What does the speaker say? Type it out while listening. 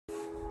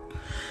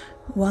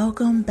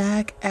Welcome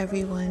back,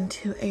 everyone,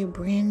 to a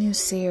brand new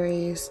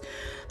series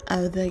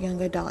of the Young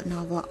Adult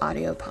Novel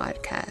audio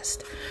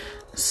podcast.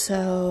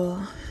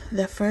 So,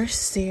 the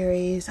first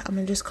series, I'm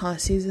going to just call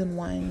it Season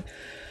 1.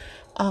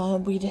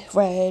 We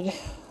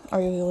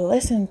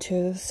listened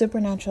to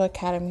Supernatural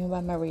Academy by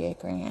Maria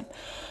Grant.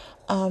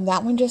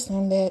 That one just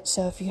ended,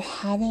 so if you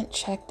haven't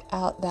checked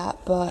out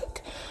that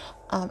book,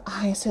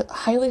 I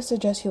highly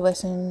suggest you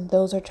listen.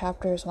 Those are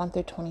chapters 1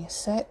 through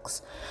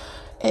 26.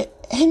 It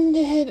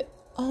ended,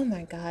 oh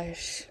my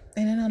gosh,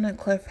 ended on a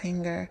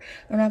cliffhanger.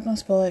 I'm not gonna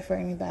spoil it for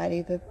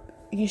anybody, but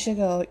you should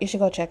go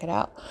check it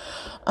out.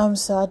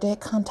 So I did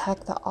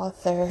contact the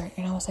author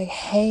and I was like,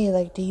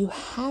 hey, do you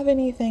have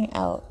anything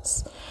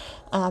else?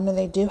 And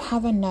they do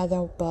have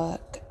another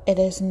book. It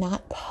is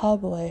not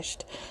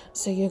published,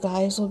 so you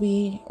guys will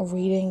be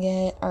reading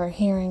it or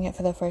hearing it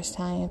for the first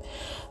time.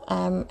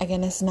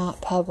 Again, it's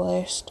not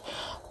published.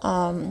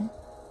 But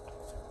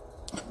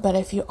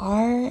if you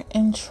are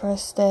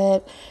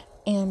interested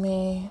in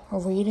me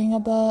reading a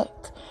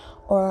book,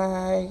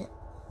 or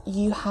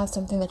you have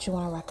something that you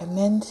want to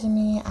recommend to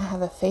me, I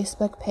have a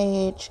Facebook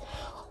page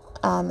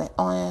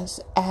it's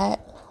at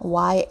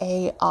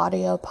YA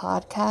Audio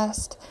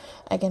Podcast.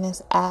 Again,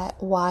 it's at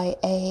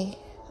YA,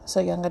 so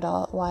Young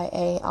Adult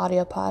YA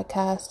Audio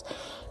Podcast.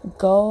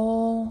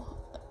 Go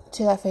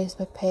to that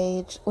Facebook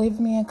page, leave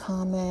me a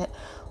comment,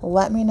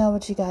 let me know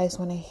what you guys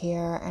want to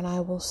hear, and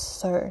I will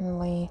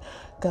certainly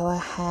go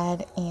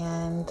ahead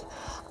and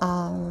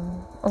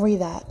read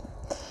that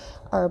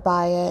or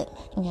buy it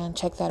and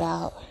check that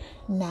out.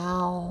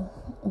 Now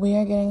we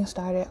are getting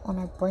started on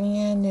a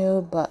brand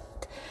new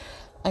book.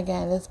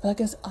 Again, this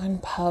book is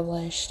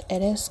unpublished.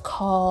 It is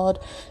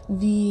called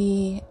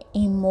The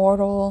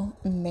Immortal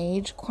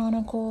Mage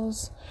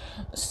Chronicles.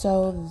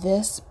 So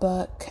this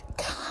book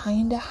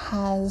kind of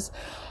has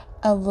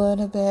a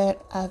little bit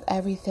of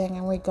everything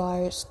in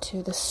regards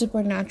to the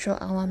supernatural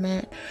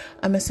element.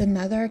 It's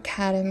another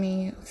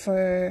academy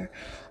for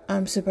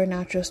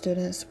supernatural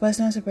students, but it's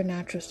not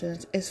supernatural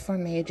students, it's for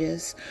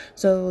mages.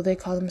 So they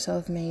call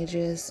themselves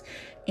mages,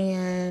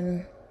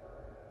 and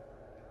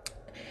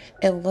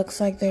it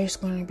looks like there's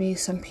going to be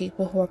some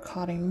people who are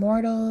called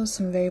immortals,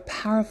 some very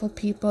powerful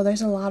people.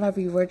 There's a lot of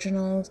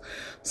original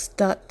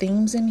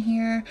themes in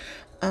here.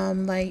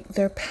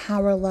 Their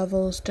power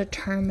levels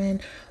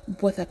determined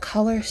with a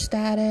color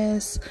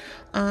status.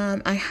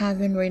 I have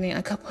been reading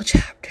a couple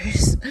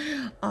chapters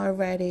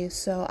already,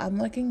 so I'm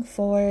looking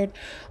forward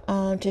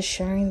to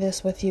sharing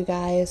this with you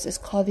guys. It's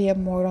called The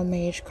Immortal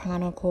Mage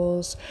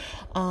Chronicles,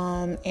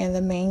 and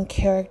the main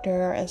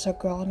character is a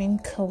girl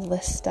named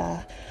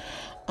Callista.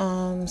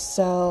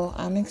 So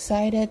I'm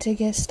excited to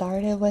get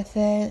started with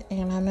it,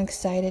 and I'm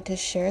excited to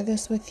share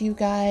this with you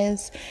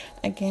guys.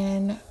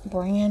 Again,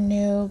 brand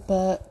new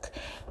book,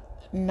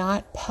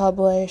 not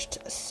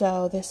published,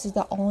 so this is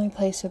the only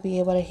place you'll be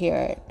able to hear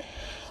it.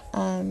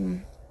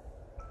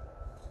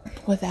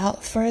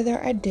 Without further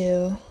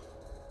ado,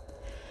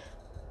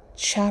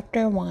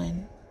 Chapter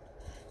 1,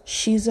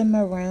 She's a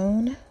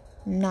Maroon,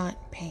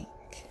 Not Pink.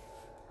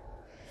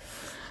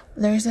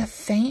 There's a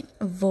faint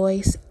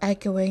voice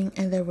echoing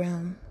in the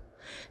room.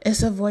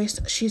 It's a voice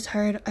she's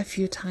heard a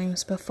few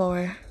times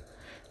before.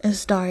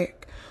 It's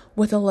dark,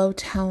 with a low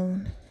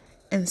tone,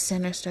 and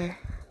sinister.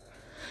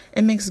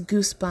 It makes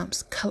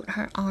goosebumps coat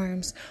her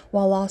arms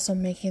while also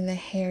making the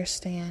hair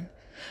stand.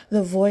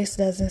 The voice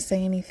doesn't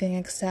say anything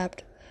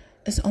except,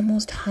 "It's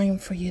almost time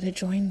for you to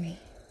join me."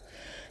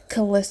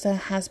 Callista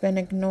has been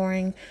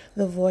ignoring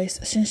the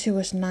voice since she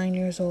was 9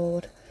 years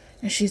old,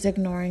 and she's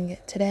ignoring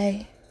it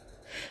today.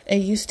 It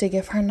used to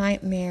give her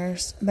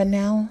nightmares, but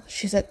now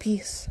she's at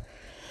peace.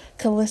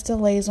 Callista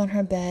lays on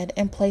her bed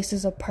and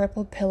places a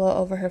purple pillow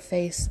over her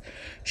face.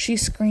 She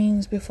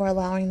screams before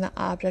allowing the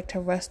object to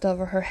rest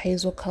over her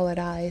hazel-colored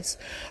eyes.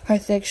 Her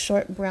thick,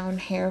 short brown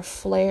hair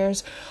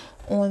flares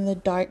on the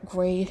dark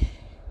gray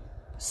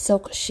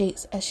silk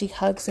sheets as she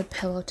hugs the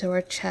pillow to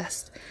her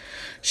chest.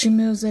 She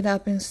moves it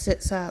up and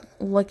sits up,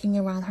 looking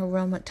around her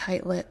room with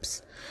tight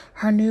lips.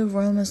 Her new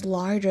room is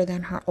larger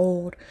than her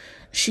old.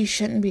 She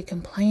shouldn't be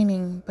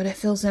complaining, but it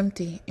feels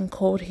empty and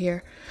cold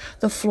here.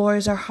 The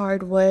floors are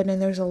hardwood, and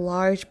there's a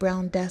large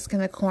brown desk in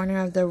the corner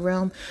of the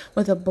room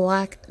with a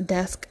black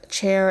desk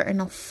chair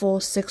and a full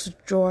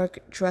 6-drawer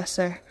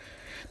dresser.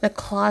 The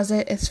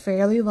closet is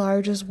fairly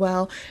large as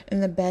well,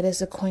 and the bed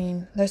is a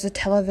queen. There's a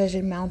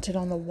television mounted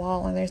on the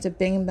wall, and there's a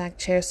beanbag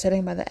chair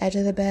sitting by the edge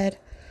of the bed.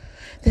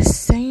 The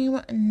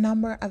same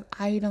number of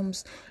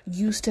items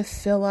used to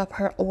fill up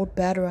her old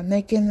bedroom,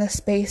 making the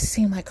space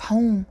seem like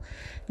home.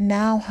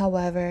 Now,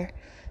 however,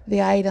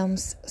 the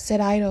items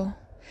sit idle,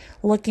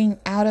 looking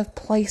out of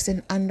place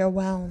and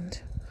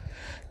underwhelmed.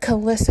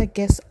 Callista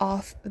gets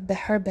off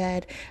her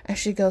bed and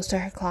she goes to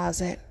her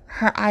closet.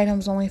 Her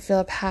items only fill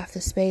up half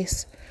the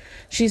space.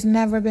 She's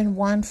never been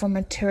one for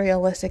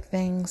materialistic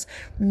things,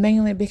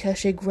 mainly because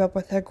she grew up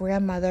with her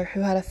grandmother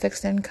who had a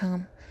fixed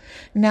income.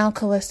 Now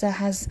Callista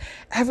has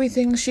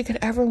everything she could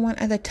ever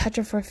want at the touch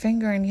of her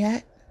finger, and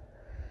yet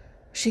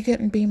she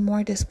couldn't be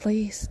more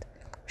displeased.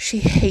 She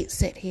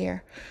hates it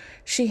here.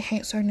 She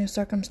hates her new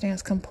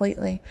circumstance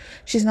completely.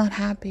 She's not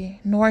happy,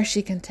 nor is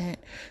she content.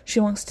 She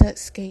wants to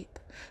escape.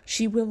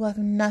 She would love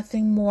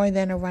nothing more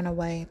than to run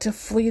away, to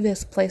flee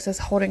this place that's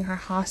holding her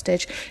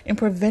hostage and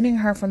preventing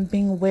her from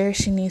being where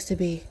she needs to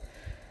be.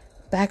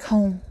 Back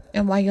home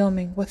in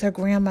Wyoming with her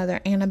grandmother,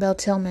 Annabelle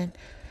Tillman.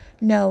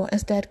 No,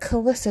 instead,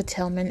 Calissa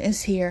Tillman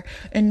is here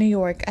in New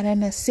York at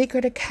a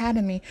secret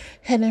academy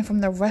hidden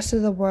from the rest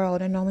of the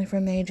world and only for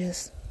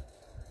mages.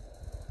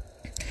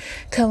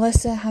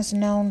 Calissa has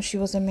known she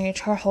was a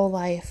mage her whole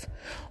life,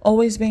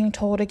 always being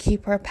told to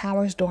keep her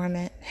powers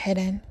dormant,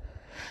 hidden.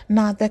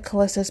 Not that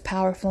Calissa's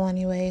powerful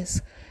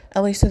anyways,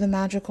 at least to the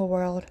magical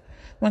world.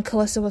 When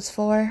Calissa was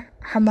 4,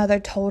 her mother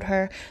told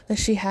her that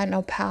she had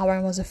no power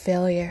and was a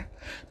failure.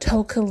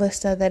 Told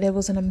Calissa that it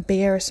was an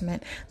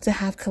embarrassment to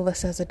have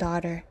Calissa as a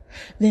daughter.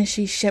 Then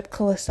she shipped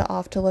Calissa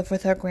off to live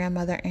with her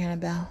grandmother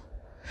Annabelle.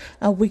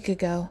 A week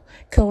ago,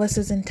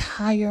 Calissa's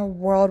entire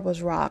world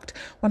was rocked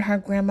when her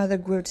grandmother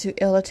grew too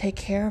ill to take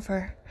care of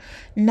her.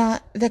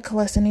 Not that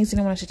Calissa needs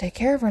anyone to take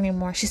care of her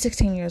anymore. She's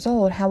 16 years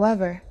old.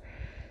 However,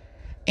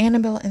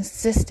 Annabelle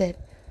insisted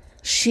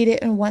she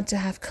didn't want to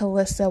have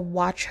Calissa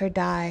watch her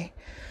die.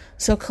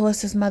 So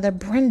Calissa's mother,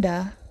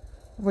 Brenda,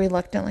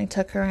 reluctantly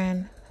took her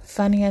in.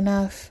 Funny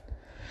enough,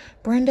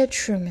 Brenda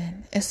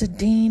Truman is the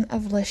dean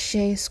of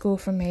Lachey School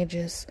for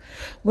Mages,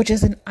 which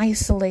is an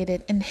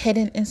isolated and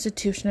hidden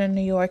institution in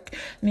New York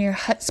near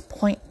Hutts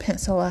Point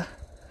Peninsula.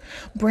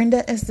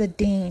 Brenda is the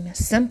dean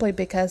simply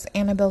because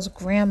Annabelle's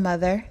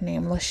grandmother,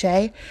 named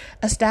Lachey,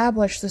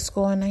 established the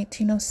school in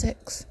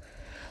 1906.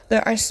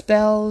 There are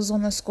spells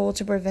on the school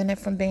to prevent it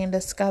from being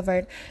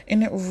discovered,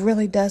 and it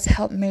really does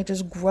help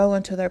mages grow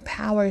into their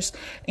powers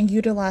and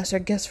utilize their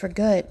gifts for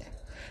good.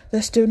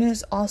 The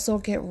students also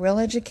get real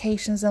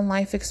educations and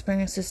life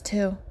experiences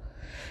too.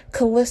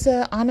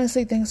 Calissa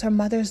honestly thinks her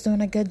mother's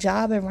doing a good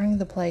job at running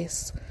the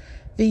place.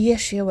 The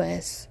issue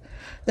is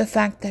the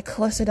fact that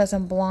Calissa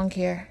doesn't belong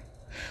here.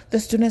 The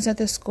students at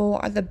this school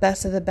are the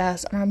best of the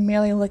best and are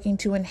merely looking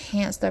to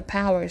enhance their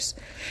powers.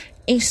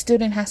 Each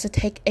student has to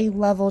take a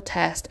level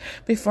test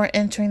before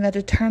entering that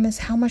determines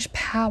how much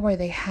power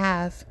they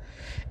have.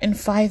 In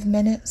 5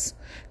 minutes,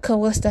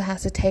 Calissa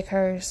has to take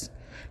hers.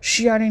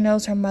 She already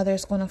knows her mother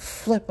is going to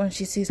flip when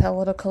she sees how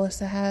little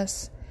Calissa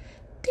has.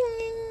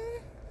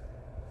 Ding!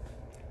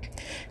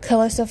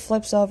 Calissa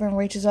flips over and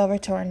reaches over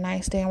to her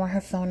nightstand where her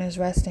phone is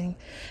resting.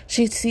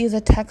 She sees a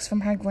text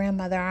from her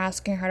grandmother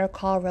asking her to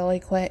call really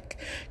quick.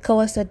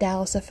 Calissa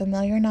dials a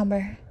familiar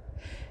number.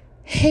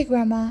 "Hey,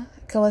 Grandma,"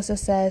 Calissa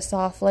says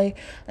softly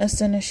as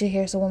soon as she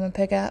hears the woman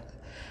pick up.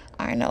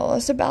 "I know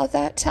it's about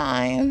that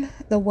time."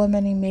 The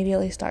woman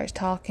immediately starts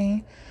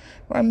talking.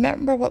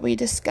 "Remember what we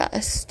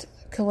discussed?"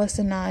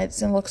 Calissa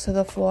nods and looks to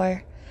the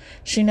floor.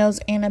 She knows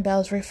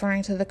Annabelle's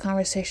referring to the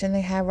conversation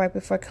they had right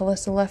before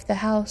Calissa left the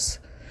house.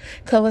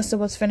 Calissa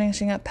was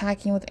finishing up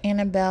packing with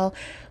Annabelle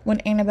when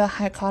Annabelle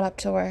had caught up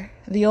to her.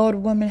 The old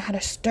woman had a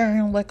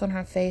stern look on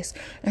her face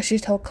as she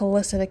told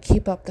Calissa to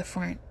keep up the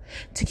front,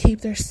 to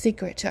keep their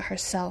secret to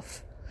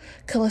herself.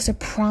 Calissa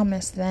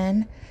promised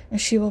then, and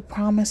she will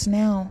promise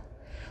now.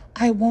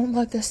 "I won't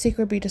let the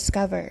secret be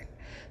discovered,"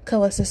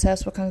 Calissa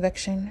says with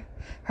conviction.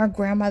 Her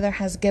grandmother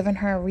has given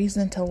her a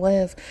reason to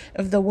live.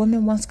 If the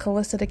woman wants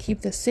Calissa to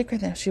keep the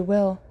secret, then she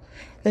will.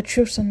 The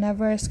truth shall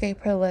never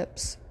escape her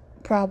lips.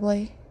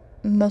 Probably.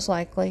 Most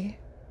likely.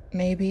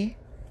 Maybe.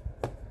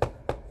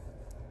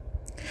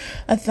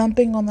 A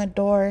thumping on the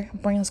door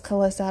brings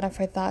Calissa out of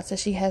her thoughts as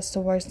she heads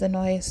towards the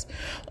noise.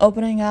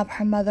 Opening up,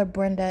 her mother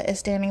Brenda is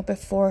standing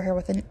before her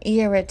with an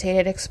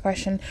irritated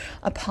expression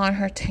upon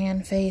her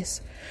tan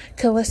face.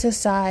 Calissa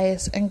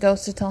sighs and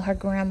goes to tell her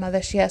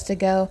grandmother she has to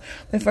go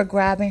before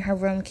grabbing her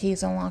room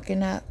keys and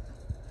locking up.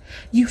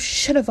 "You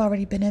should have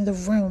already been in the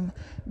room,"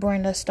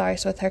 Brenda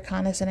starts with her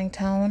condescending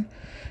tone.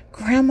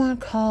 Grandma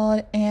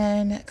called,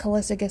 and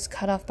Calissa gets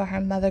cut off by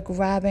her mother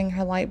grabbing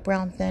her light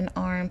brown thin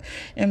arm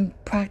and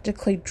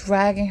practically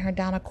dragging her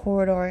down a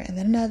corridor, and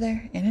then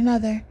another and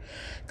another.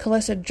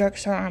 Calissa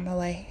jerks her arm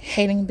away,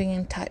 hating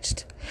being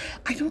touched.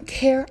 "I don't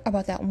care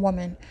about that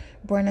woman,"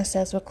 Brenda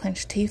says with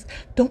clenched teeth.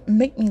 "Don't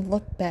make me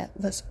look bad.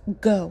 Let's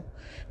go."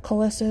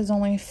 Calissa is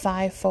only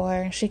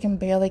 5'4", and she can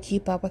barely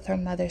keep up with her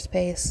mother's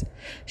pace.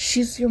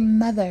 "She's your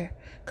mother."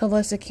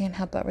 Calissa can't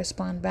help but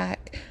respond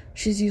back.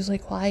 She's usually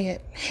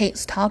quiet,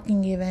 hates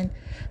talking even.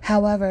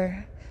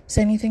 However,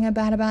 say anything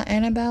bad about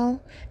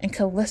Annabelle, and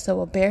Calissa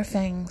will bear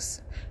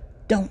fangs.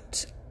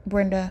 "Don't."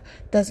 Brenda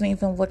doesn't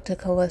even look to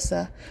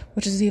Calissa,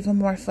 which is even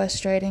more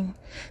frustrating.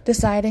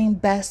 Deciding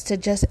best to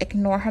just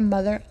ignore her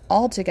mother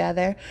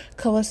altogether,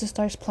 Calissa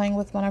starts playing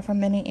with one of her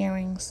many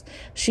earrings.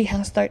 She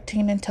has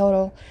 13 in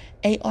total,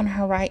 8 on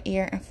her right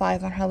ear and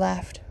 5 on her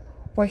left.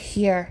 "We're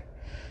here."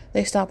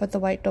 They stop at the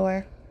white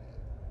door.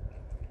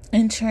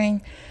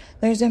 Entering,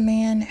 there's a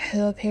man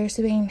who appears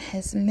to be in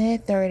his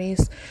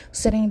mid-30s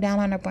sitting down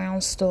on a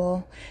brown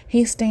stool.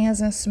 He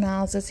stands and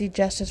smiles as he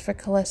gestures for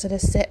Calissa to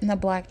sit in the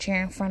black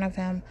chair in front of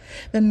him.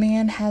 The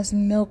man has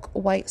milk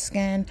white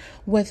skin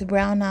with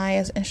brown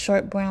eyes and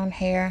short brown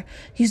hair.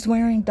 He's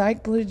wearing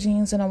dark blue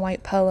jeans and a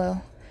white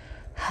polo.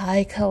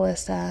 Hi,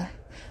 Calissa.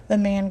 The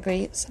man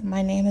greets.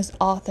 My name is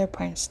Arthur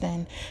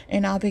Princeton,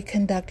 and I'll be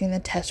conducting the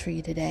test for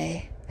you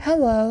today.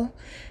 Hello.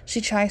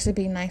 She tries to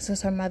be nice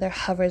as her mother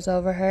hovers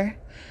over her.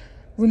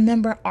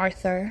 Remember,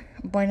 Arthur,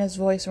 Brenda's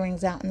voice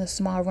rings out in the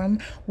small room.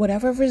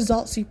 Whatever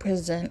results you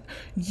present,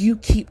 you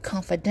keep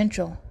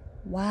confidential.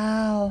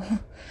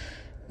 Wow.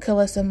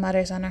 Calissa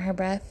mutters under her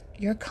breath.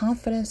 Your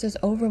confidence is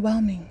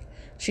overwhelming.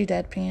 She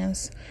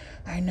deadpans.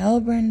 I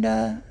know,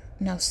 Brenda.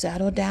 Now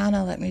settle down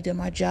and let me do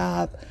my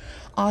job.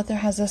 Arthur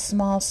has a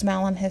small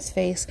smile on his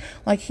face,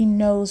 like he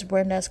knows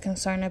Brenda's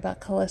concerned about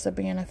Calissa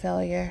being a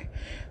failure.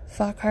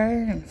 Fuck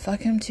her and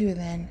fuck him too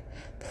then.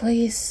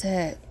 Please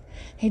sit.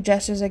 He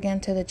gestures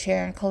again to the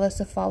chair, and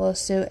Calissa follows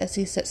suit as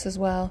he sits as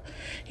well.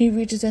 He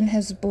reaches in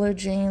his blue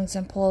jeans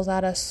and pulls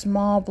out a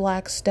small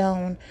black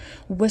stone,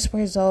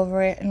 whispers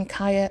over it, and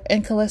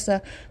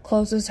Calissa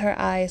closes her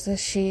eyes as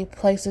she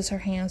places her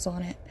hands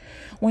on it.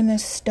 What the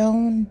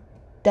stone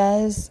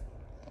does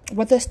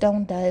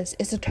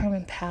is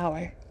determine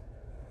power.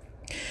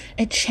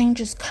 It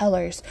changes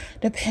colors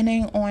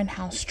depending on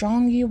how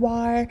strong you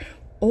are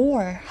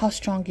or how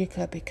strong you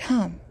could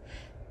become.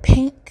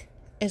 Pink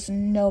is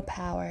no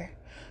power.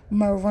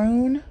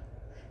 Maroon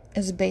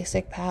is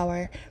basic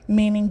power,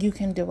 meaning you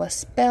can do a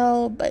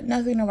spell, but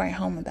nothing to write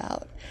home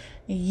about.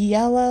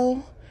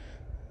 Yellow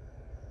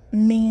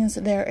means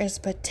there is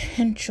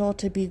potential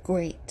to be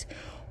great.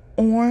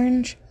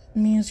 Orange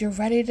means you're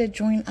ready to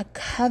join a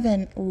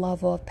coven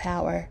level of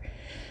power.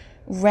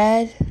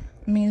 Red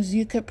means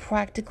you could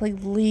practically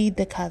lead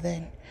the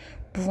coven.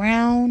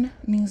 Brown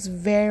means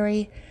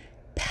very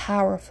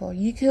powerful.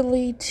 You could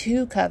lead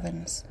 2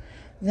 covens.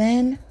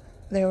 Then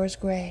there was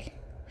gray.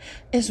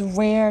 It's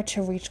rare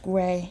to reach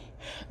gray.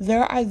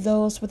 There are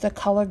those with the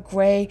color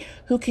gray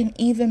who can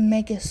even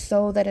make it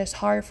so that it's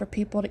hard for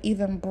people to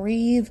even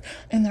breathe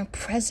in their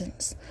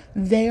presence.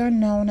 They are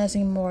known as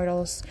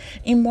immortals.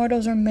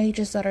 Immortals are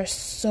mages that are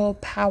so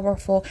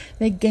powerful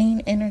they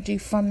gain energy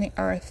from the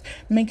earth,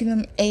 making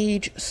them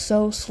age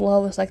so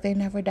slow it's like they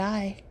never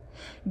die.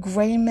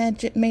 Gray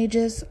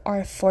mages are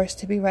a force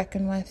to be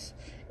reckoned with.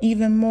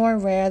 Even more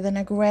rare than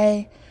a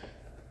gray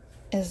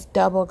is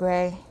double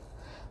gray.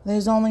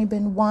 There's only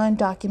been one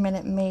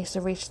documented mage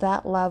to reach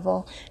that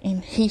level,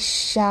 and he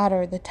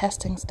shattered the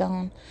testing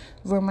stone.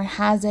 Rumor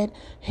has it,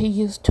 he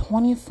used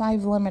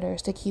 25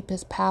 limiters to keep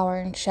his power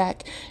in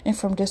check and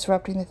from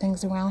disrupting the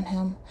things around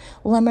him.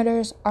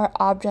 Limiters are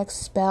objects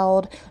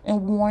spelled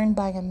and worn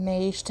by a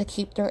mage to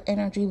keep their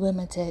energy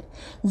limited.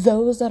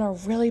 Those that are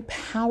really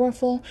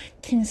powerful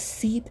can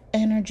seep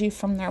energy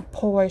from their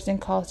pores and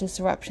cause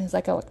disruptions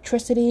like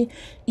electricity,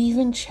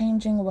 even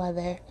changing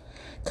weather.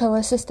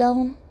 Calissa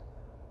Stone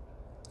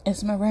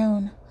is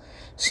maroon.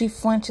 She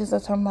flinches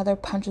as her mother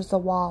punches the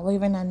wall,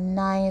 leaving a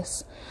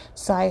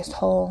nice-sized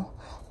hole.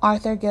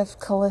 Arthur gives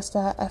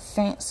Calissa a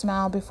faint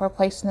smile before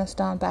placing the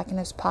stone back in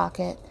his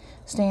pocket.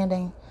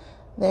 Standing,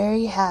 there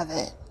you have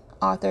it,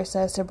 Arthur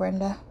says to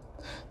Brenda.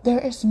 There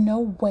is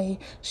no way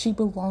she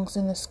belongs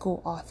in the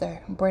school,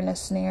 Arthur, Brenda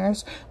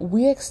sneers.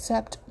 We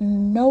accept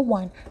no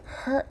one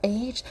her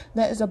age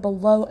that is a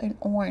below an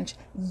orange.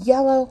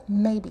 Yellow,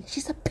 maybe.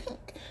 She's a pink.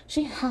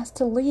 She has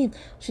to leave.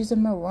 She's a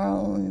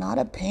maroon, not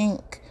a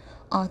pink.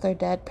 Arthur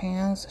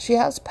deadpans. She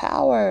has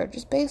power,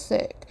 just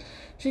basic.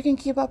 She can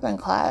keep up in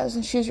class,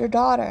 and she's your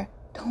daughter.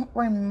 Don't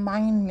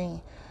remind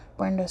me,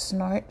 Brenda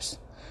snorts.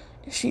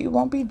 She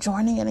won't be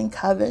joining any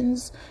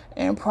covens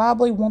and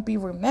probably won't be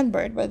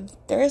remembered,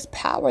 but there is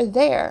power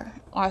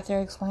there, Arthur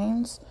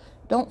explains.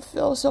 Don't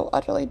feel so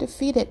utterly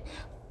defeated.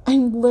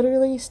 I'm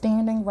literally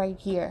standing right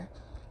here.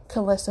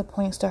 Calissa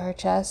points to her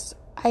chest.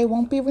 I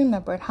won't be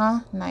remembered,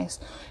 huh? Nice.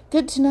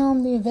 Good to know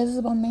I'm the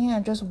invisible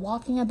man just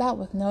walking about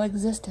with no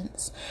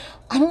existence.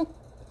 I don't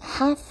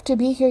have to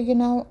be here, you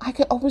know. I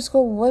could always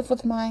go live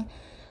with my...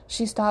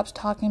 She stops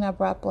talking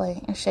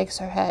abruptly and shakes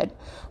her head.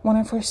 One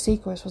of her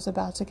secrets was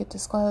about to get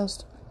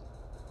disclosed.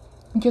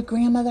 Your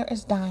grandmother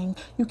is dying.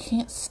 You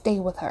can't stay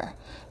with her.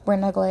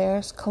 Brenda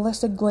glares.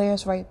 Calissa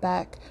glares right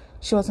back.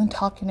 She wasn't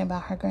talking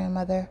about her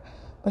grandmother,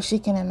 but she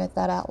can admit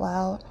that out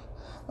loud.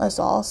 Let's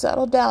all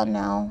settle down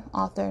now,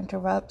 Arthur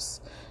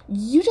interrupts.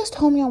 You just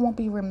told me I won't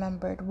be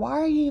remembered. Why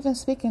are you even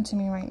speaking to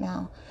me right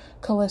now?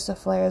 Calissa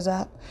flares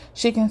up.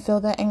 She can feel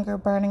the anger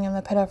burning in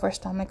the pit of her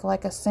stomach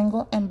like a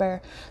single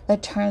ember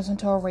that turns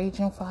into a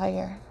raging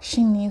fire.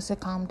 She needs to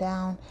calm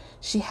down.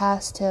 She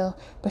has to,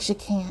 but she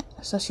can't,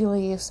 so she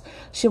leaves.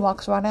 She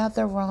walks right out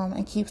the room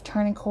and keeps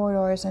turning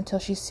corridors until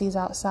she sees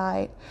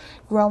outside.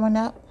 Growing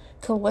up,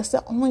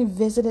 Calissa only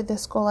visited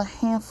this school a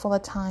handful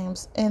of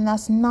times, and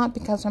that's not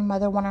because her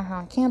mother wanted her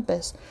on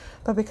campus,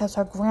 but because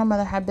her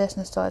grandmother had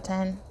business to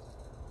attend.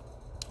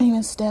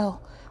 Even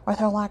still, with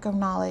her lack of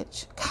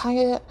knowledge,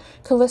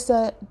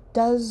 Calissa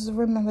does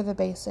remember the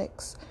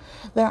basics.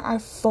 There are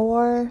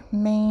 4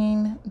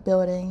 main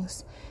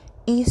buildings.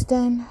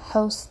 Easton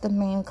hosts the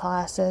main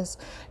classes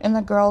and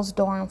the girls'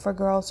 dorm for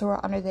girls who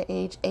are under the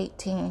age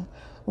 18.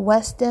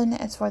 Weston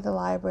is for the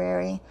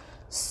library.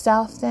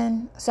 South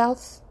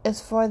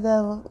is for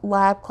the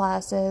lab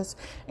classes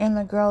and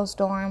the girls'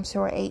 dorms who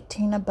are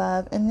 18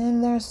 above. And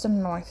then there's the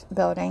North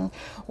building,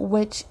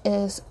 which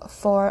is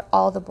for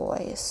all the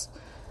boys.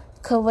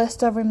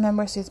 Callista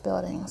remembers these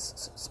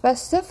buildings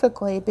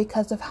specifically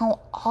because of how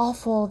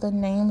awful the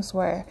names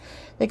were.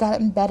 They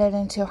got embedded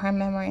into her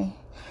memory.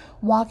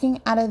 Walking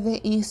out of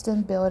the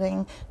Easton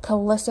building,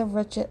 Callista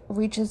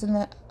reaches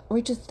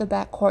the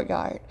back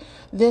courtyard.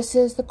 This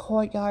is the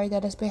courtyard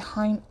that is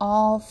behind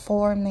all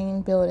 4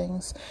 main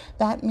buildings.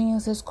 That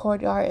means this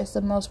courtyard is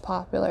the most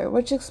popular,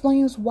 which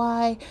explains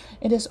why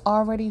it is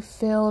already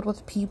filled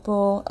with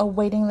people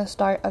awaiting the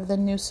start of the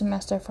new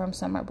semester from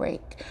summer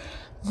break.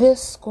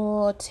 This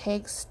school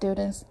takes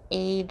students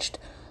aged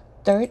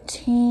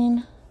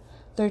 13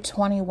 through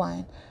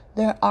 21.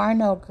 There are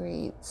no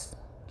grades,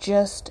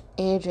 just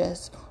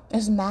ages.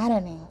 It's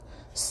maddening.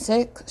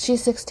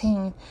 She's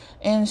 16,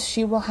 and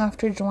she will have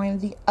to join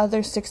the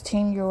other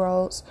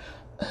 16-year-olds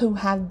who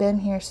have been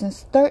here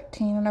since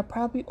 13 and are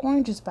probably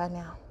oranges by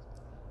now.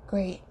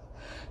 Great.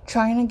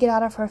 Trying to get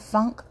out of her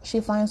funk, she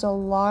finds a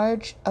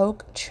large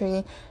oak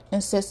tree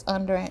and sits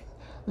under it.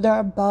 There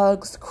are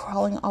bugs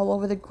crawling all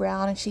over the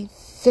ground, and she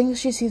thinks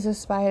she sees a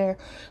spider,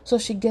 so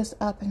she gets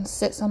up and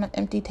sits on an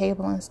empty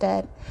table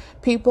instead.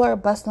 People are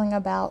bustling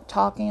about,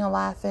 talking and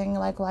laughing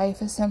like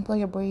life is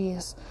simply a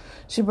breeze.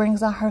 She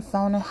brings out her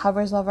phone and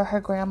hovers over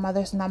her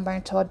grandmother's number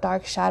until a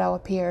dark shadow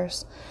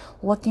appears.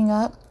 Looking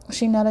up,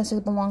 she notices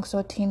it belongs to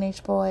a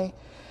teenage boy.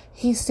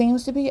 He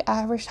seems to be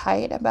average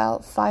height,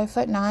 about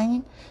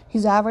 5'9".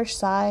 He's average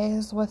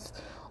size with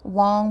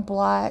long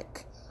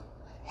black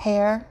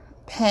hair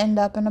pinned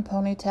up in a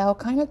ponytail,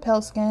 kind of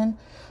pale skin,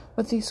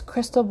 with these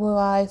crystal blue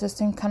eyes that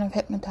seem kind of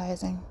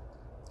hypnotizing.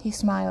 He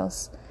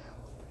smiles.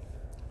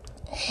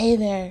 "Hey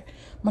there,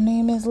 my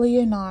name is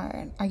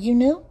Leonard. Are you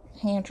new?"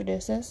 he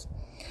introduces.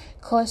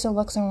 Callista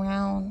looks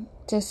around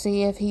to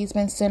see if he's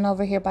been sent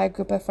over here by a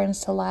group of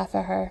friends to laugh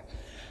at her.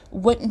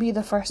 Wouldn't be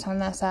the first time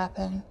that's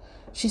happened.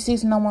 She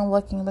sees no one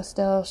looking, but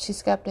still, she's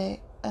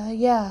skeptic.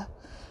 Yeah.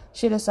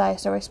 She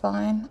decides to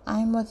respond.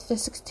 "I'm with the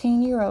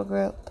 16-year-old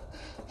group."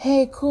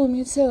 "Hey, cool,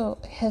 me too."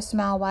 His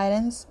smile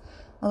widens.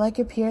 "I like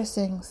your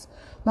piercings.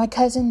 My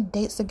cousin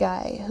dates a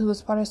guy who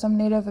is part of some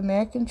Native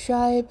American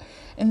tribe,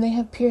 and they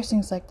have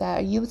piercings like that.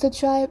 Are you with the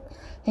tribe?"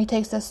 He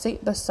takes a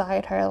seat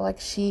beside her like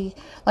he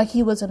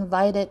was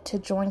invited to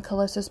join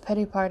Callista's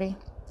pity party.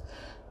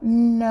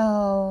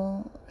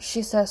 "No,"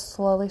 she says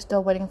slowly,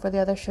 still waiting for the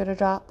other shoe to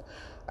drop.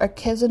 "Are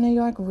kids in New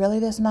York really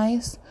this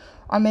nice?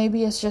 Or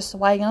maybe it's just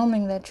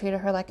Wyoming that treated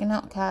her like an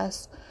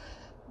outcast.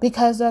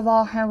 Because of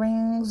all her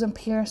rings and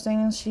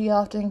piercings, she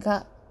often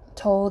got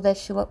told that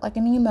she looked like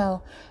an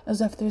emo,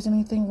 as if there's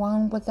anything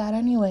wrong with that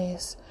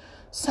anyways.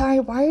 Sorry,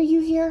 why are you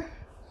here?"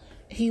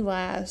 He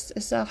laughs.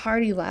 It's a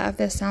hearty laugh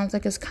that sounds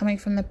like it's coming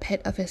from the pit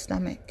of his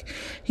stomach.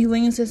 He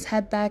leans his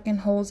head back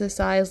and holds his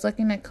eyes,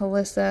 looking at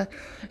Callista.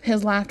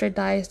 His laughter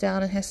dies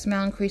down and his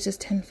smile increases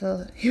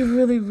tenfold. "You're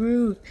really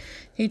rude,"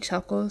 he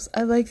chuckles.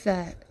 "I like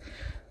that."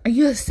 "Are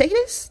you a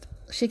sadist?"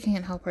 She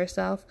can't help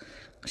herself.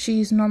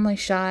 She's normally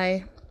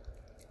shy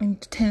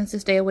and tends to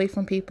stay away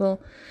from people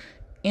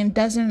and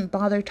doesn't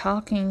bother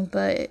talking,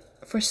 but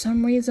for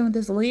some reason with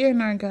this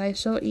Leonard guy, it's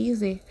so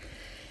easy.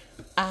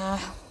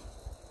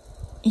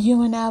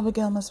 You and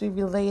Abigail must be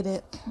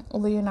related."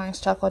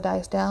 Leonard's chuckle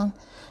dies down.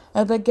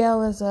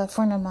 "Abigail is a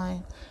friend of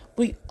mine.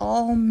 We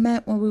all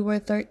met when we were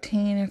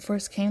 13 and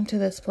first came to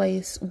this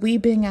place. We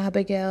being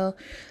Abigail,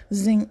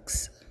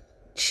 Zinx,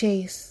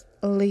 Chase,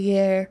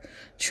 Lear,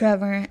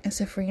 Trevor, and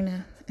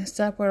Sabrina.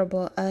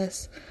 Inseparable,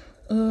 us.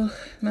 Ugh,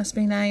 must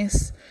be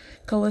nice."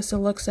 Callista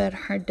looks at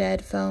her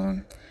dead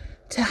phone.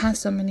 "To have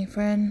so many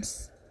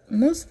friends."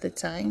 "Most of the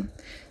time."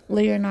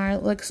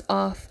 Leonard looks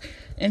off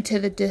into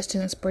the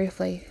distance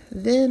briefly.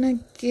 "Then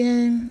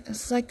again,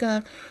 it's like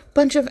a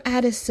bunch of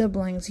added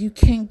siblings you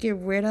can't get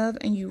rid of,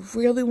 and you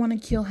really want to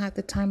kill half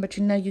the time, but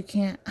you know you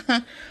can't."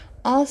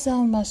 "Also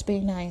must be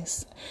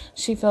nice."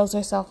 She feels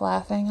herself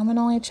laughing. "I'm an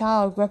only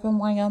child, grew up in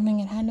Wyoming,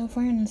 and had no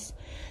friends."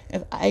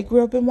 "If I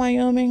grew up in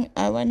Wyoming,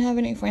 I wouldn't have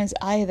any friends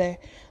either."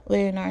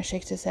 Leonard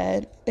shakes his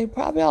head. "They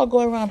probably all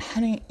go around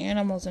hunting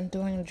animals and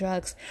doing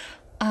drugs."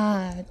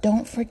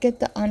 Don't forget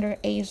the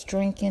underage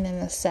drinking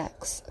and the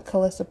sex,"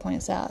 Callista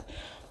points out.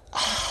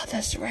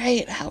 That's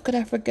right. How could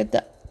I forget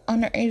the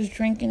underage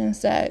drinking and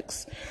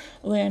sex?"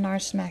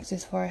 Leonard smacks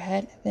his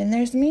forehead. "Then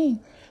there's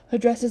me, who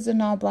dresses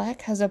in all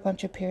black, has a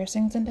bunch of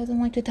piercings, and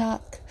doesn't like to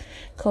talk."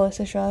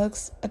 Callista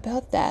shrugs.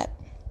 "About that."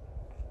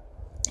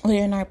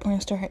 Leonard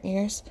points to her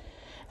ears.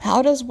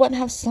 "How does one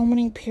have so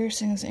many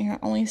piercings and you're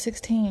only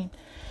 16?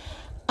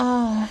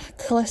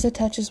 Callista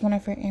touches one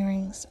of her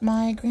earrings.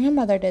 "My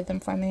grandmother did them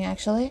for me,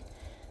 actually."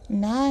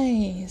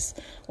 "Nice."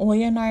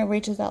 Leonard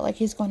reaches out like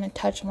he's going to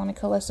touch one, and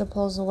Callista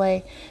pulls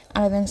away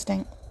out of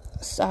instinct.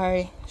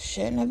 "Sorry,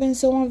 shouldn't have been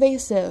so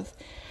invasive.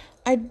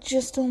 I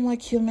just don't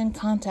like human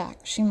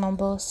contact," she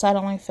mumbles,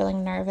 suddenly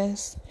feeling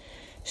nervous.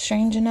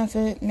 "Strange enough,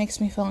 it makes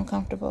me feel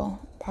uncomfortable.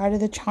 Part of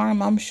the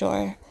charm, I'm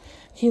sure."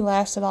 He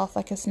laughs it off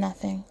like it's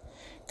nothing.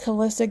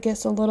 Calissa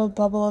gets a little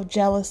bubble of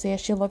jealousy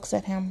as she looks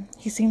at him.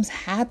 He seems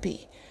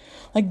happy.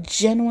 Like,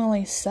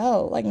 genuinely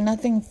so. Like,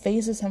 nothing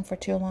phases him for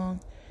too long.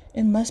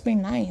 It must be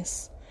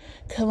nice.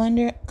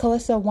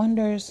 Calissa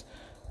wonders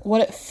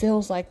what it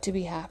feels like to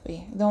be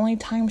happy. The only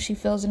time she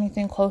feels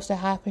anything close to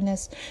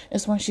happiness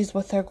is when she's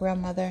with her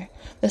grandmother,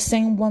 the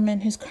same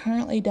woman who's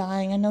currently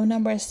dying, and no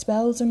number of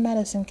spells or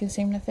medicine can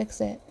seem to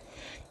fix it.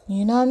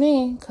 You know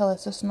me,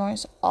 Calissa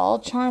snorts, all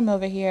charm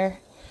over here.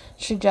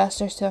 She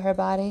gestures to her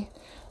body.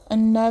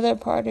 Another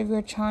part of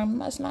your charm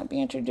must not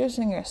be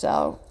introducing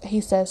yourself,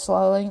 he says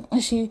slowly.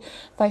 She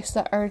fights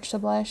the urge to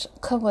blush.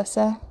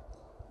 Calissa,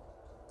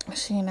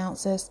 she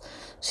announces.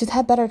 She's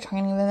had better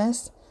training than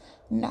this.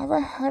 Never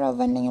heard of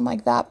a name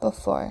like that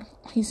before,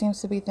 he seems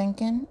to be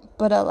thinking,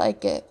 but I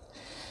like it.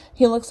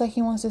 He looks like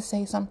he wants to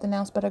say something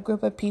else, but a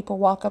group of people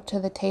walk up to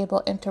the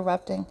table,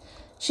 interrupting.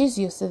 She's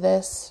used to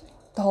this,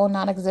 the whole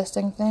not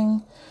existing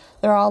thing.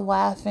 They're all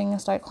laughing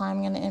and start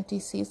climbing into empty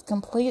seats,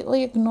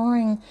 completely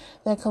ignoring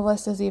that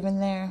Calissa's even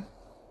there.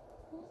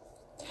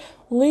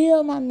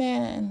 Leo, my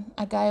man,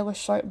 a guy with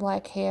short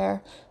black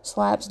hair,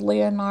 slaps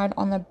Leonard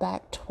on the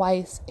back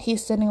twice.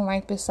 He's sitting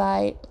right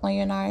beside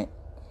Leonard.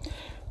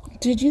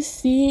 Did you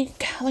see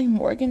Callie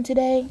Morgan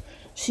today?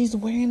 She's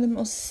wearing the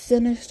most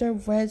sinister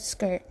red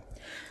skirt.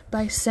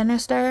 By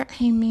sinister,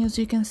 he means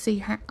you can see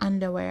her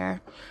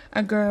underwear.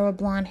 A girl with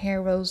blonde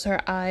hair rolls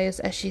her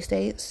eyes as she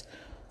states,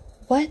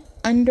 "What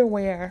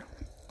underwear?"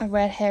 A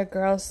red-haired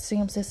girl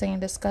seems to say in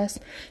disgust,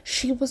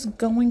 "She was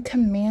going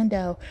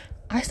commando.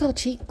 I saw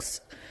cheeks."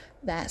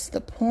 "That's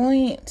the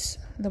point."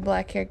 The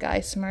black-haired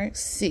guy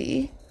smirks.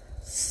 "See?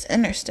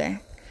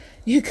 Sinister.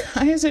 You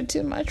guys are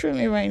too much for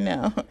me right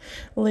now."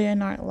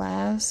 Leonard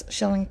laughs,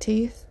 showing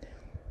teeth.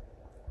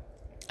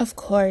 Of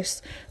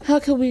course, how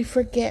could we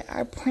forget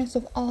our prince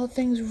of all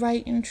things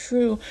right and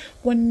true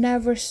would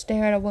never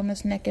stare at a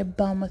woman's naked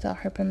bum without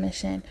her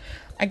permission.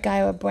 A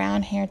guy with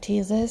brown hair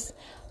teases,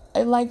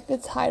 "I like the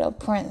title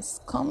prince.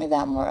 Call me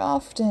that more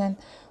often."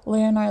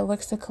 Leonard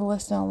looks at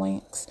Calissa and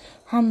winks.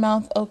 Her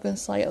mouth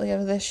opens slightly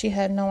as if she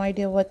had no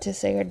idea what to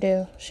say or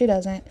do. She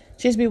doesn't.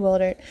 She's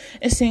bewildered.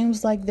 It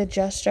seems like the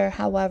gesture,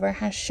 however,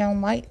 has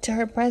shown light to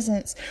her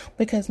presence,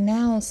 because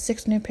now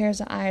 6 new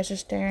pairs of eyes are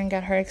staring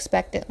at her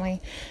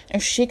expectantly.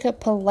 If she could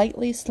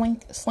politely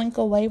slink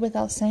away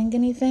without saying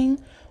anything,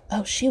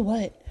 oh, she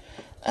would.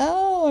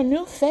 "Oh, a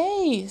new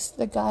face,"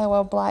 the guy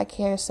with black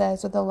hair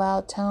says with a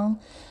loud tone.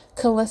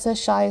 Calissa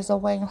shies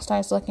away and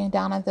starts looking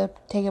down at the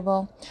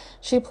table.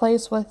 She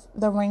plays with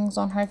the rings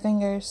on her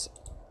fingers.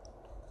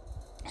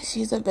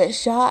 "She's a bit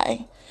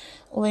shy."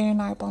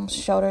 Leonard bumps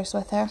shoulders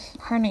with her.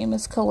 "Her name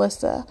is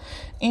Calissa,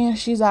 and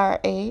she's our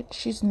age.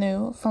 She's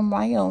new, from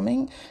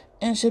Wyoming,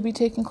 and should be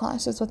taking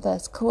classes with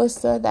us.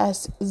 Calissa,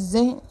 that's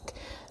Zinc,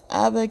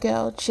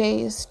 Abigail,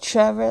 Chase,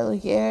 Trevor,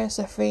 Lier,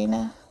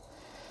 Safrina."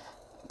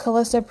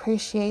 Calissa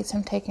appreciates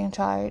him taking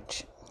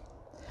charge.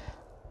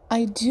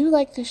 "I do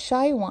like the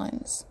shy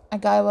ones." A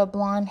guy with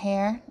blonde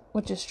hair,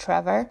 which is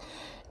Trevor,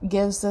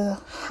 gives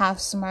a half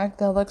smirk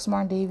that looks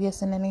more devious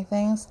than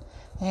anything.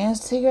 "Hands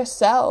to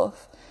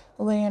yourself,"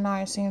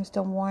 Leonard seems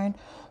to warn.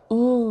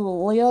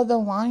 "Ooh, Leo the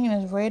lion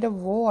is ready to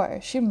roar.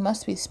 She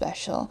must be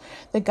special."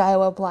 The guy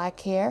with black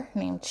hair,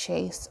 named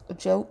Chase,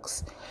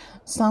 jokes.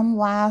 Some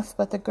laugh,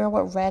 but the girl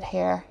with red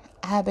hair,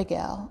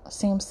 Abigail,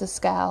 seems to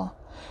scowl.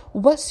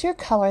 "What's your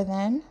color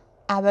then?"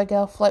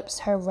 Abigail flips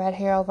her red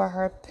hair over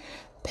her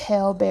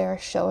pale bare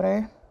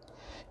shoulder.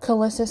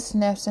 Calissa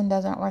sniffs and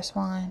doesn't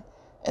respond.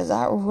 "Is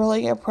that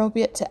really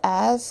appropriate to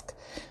ask?"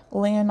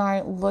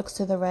 Leonard looks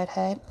to the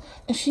redhead.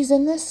 "If she's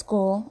in this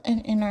school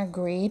and in our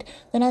grade,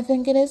 then I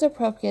think it is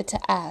appropriate to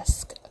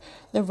ask."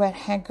 The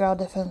redhead girl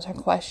defends her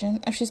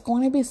question. "If she's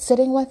going to be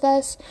sitting with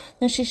us,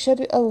 then she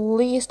should at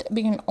least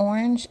be an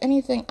orange.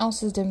 Anything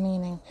else is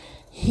demeaning."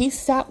 "He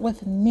sat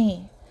with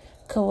me."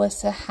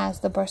 Calissa has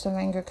the burst of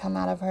anger come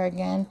out of her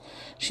again.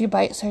 She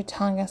bites her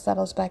tongue and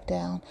settles back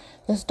down.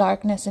 This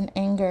darkness and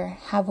anger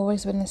have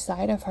always been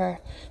inside of her,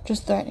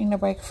 just threatening to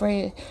break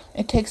free.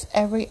 It takes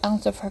every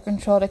ounce of her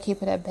control to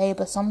keep it at bay,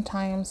 but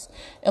sometimes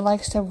it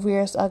likes to rear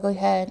its ugly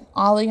head.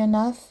 Oddly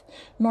enough,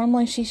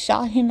 normally she's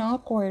shy and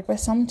awkward, but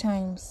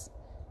sometimes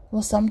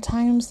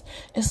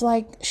it's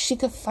like she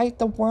could fight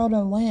the world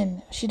and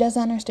win. She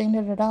doesn't understand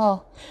it at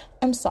all.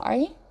 "I'm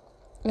sorry?"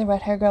 The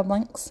red-haired girl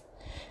blinks.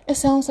 "It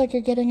sounds like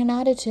you're getting an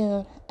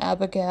attitude."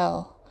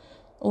 "Abigail,"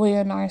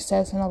 Leonard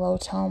says in a low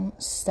tone,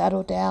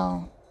 "settle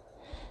down."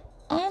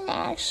 "I'm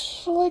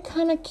actually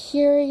kind of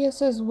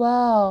curious as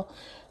well,"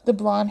 the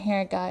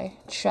blonde-haired guy,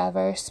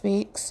 Trevor,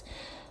 speaks.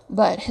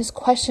 But his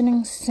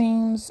questioning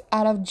seems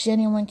out of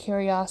genuine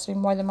curiosity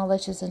more than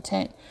malicious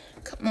intent.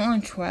 "Come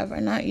on, Trevor,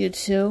 not you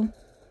two."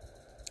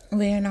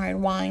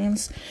 Leonard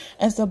whines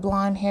as the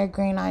blonde-haired,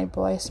 green-eyed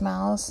boy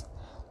smiles.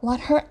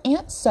 "Let her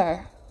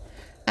answer."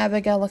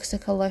 Abigail looks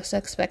at Calissa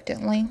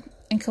expectantly,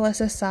 and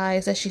Calissa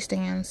sighs as she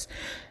stands.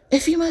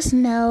 If you must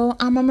know,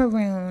 I'm a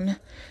maroon.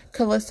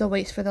 Calista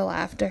waits for the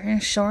laughter,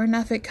 and sure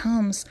enough it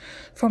comes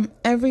from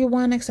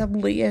everyone except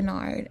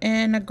Leonard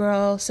and a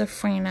girl,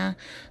 Safrina,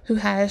 who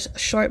has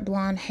short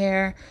blonde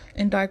hair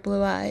and dark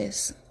blue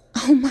eyes.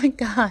 Oh my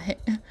god.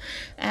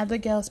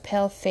 Abigail's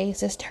pale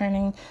face is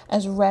turning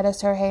as red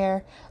as her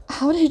hair.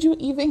 How did you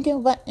even get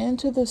let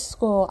into this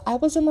school? I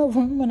was in my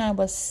room when I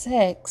was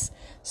 6.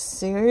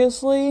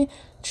 Seriously?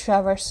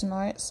 Trevor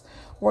snorts.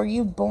 Were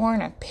you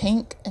born a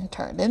pink and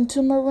turned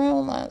into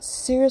maroon? That's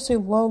seriously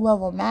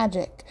low-level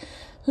magic.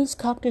 Whose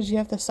cock did you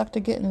have to suck to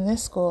get in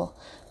this school?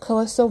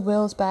 Calista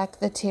wills back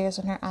the tears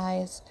in her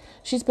eyes.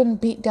 She's been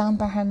beat down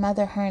by her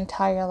mother her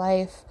entire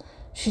life.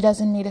 She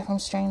doesn't need it from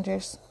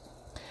strangers.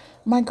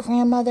 My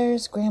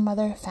grandmother's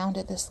grandmother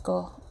founded this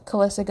school.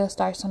 Calista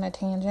starts on a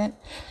tangent.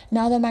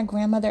 Now that my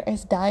grandmother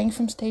is dying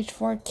from stage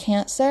 4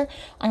 cancer,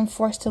 I'm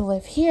forced to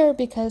live here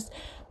because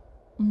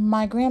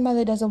my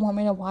grandmother doesn't want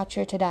me to watch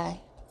her to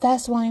die.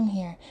 That's why I'm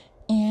here.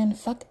 And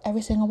fuck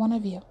every single one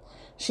of you.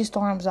 She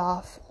storms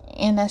off.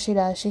 And as she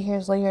does, she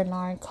hears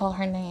Leonard call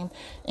her name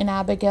and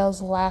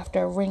Abigail's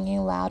laughter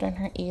ringing loud in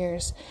her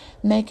ears.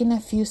 Making a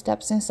few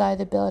steps inside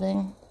the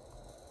building,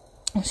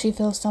 she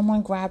feels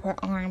someone grab her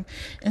arm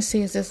and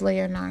sees this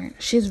Leonard.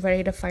 She's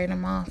ready to fight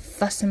him off,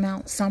 fuss him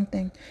out,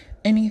 something,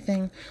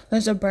 anything.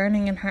 There's a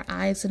burning in her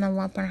eyes and a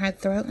lump in her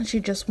throat, and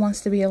she just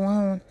wants to be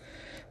alone.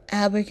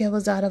 Abigail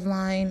was out of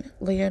line,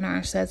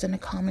 Leonard says in a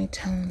calming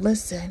tone.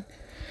 Listen,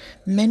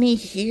 many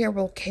here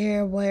will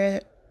care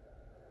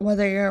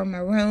whether you're a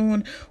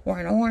maroon or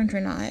an orange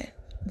or not.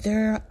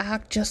 They'll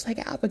act just like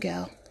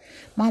Abigail.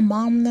 My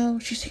mom, though,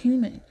 she's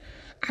human.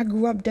 I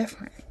grew up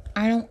different.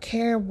 I don't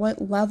care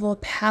what level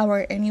of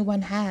power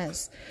anyone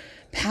has.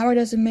 Power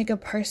doesn't make a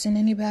person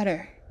any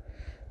better.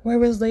 Where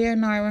was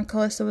Leonard when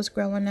Calista was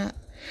growing up?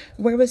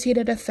 Where was he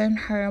to defend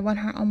her when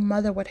her own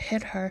mother would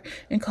hit her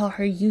and call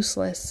her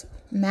useless,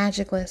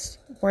 magicless,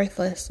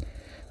 worthless?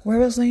 Where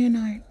was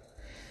Leonard?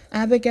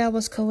 Abigail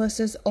was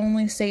Calista's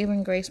only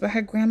saving grace, but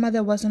her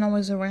grandmother wasn't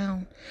always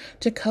around.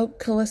 To cope,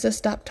 Calista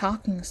stopped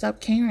talking, stopped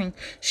caring.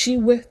 She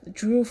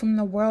withdrew from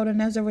the world, and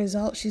as a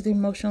result, she's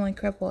emotionally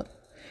crippled.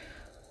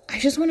 I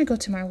just want to go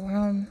to my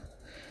room,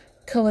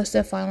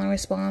 Calista finally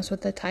responds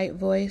with a tight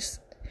voice.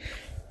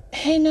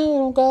 Hey, no,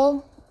 don't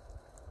go.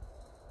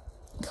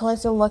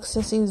 Calista looks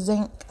to see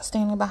Zink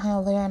standing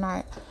behind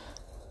Leonard.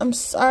 I'm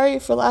sorry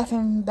for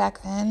laughing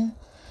back then.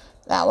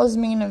 That was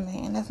mean of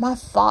me, and if my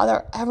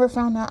father ever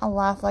found out I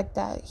laughed like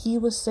that, he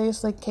would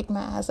seriously kick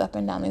my ass up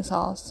and down these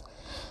halls.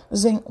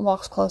 Zink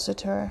walks closer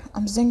to her.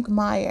 I'm Zink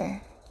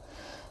Meyer.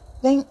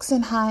 Thanks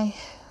and hi,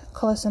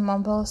 Calista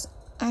mumbles.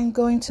 I'm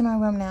going to my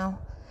room now.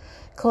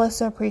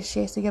 Calista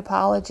appreciates the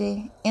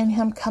apology and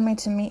him coming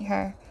to meet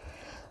her,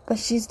 but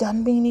she's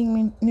done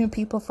meeting new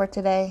people for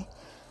today.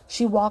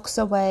 She walks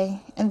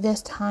away, and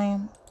this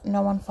time,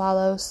 no one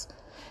follows.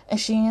 As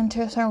she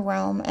enters her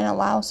room and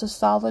allows the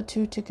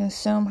solitude to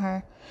consume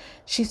her,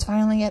 she's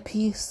finally at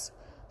peace.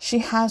 She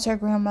has her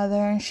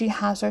grandmother and she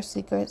has her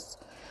secrets.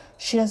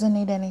 She doesn't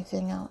need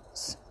anything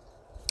else.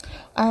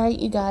 Alright,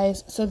 you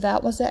guys, so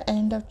that was the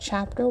end of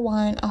chapter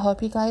 1. I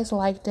hope you guys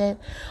liked it.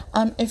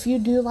 If you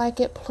do like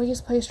it,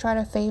 please try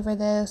to favor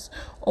this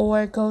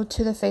or go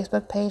to the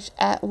Facebook page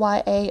at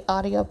YA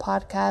Audio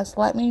Podcast.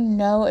 Let me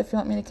know if you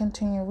want me to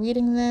continue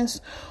reading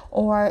this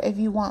or if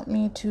you want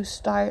me to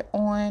start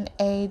on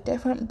a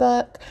different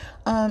book.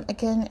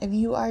 Again, if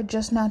you are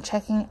just now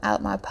checking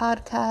out my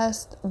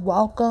podcast,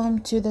 welcome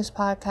to this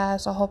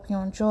podcast. I hope you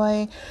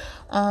enjoy.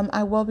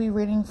 I will be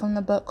reading from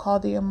the book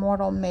called The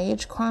Immortal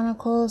Mage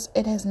Chronicles.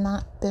 It has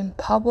not been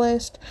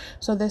published,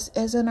 so this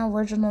is an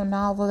original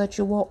novel that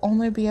you will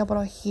only be able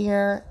to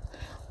hear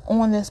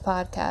on this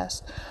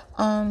podcast.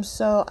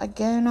 So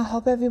again, I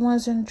hope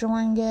everyone's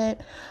enjoying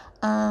it.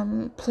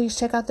 Please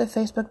check out the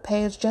Facebook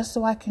page just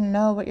so I can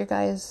know what your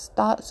guys'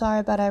 thoughts are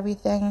about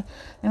everything,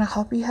 and I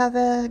hope you have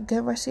a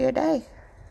good rest of your day.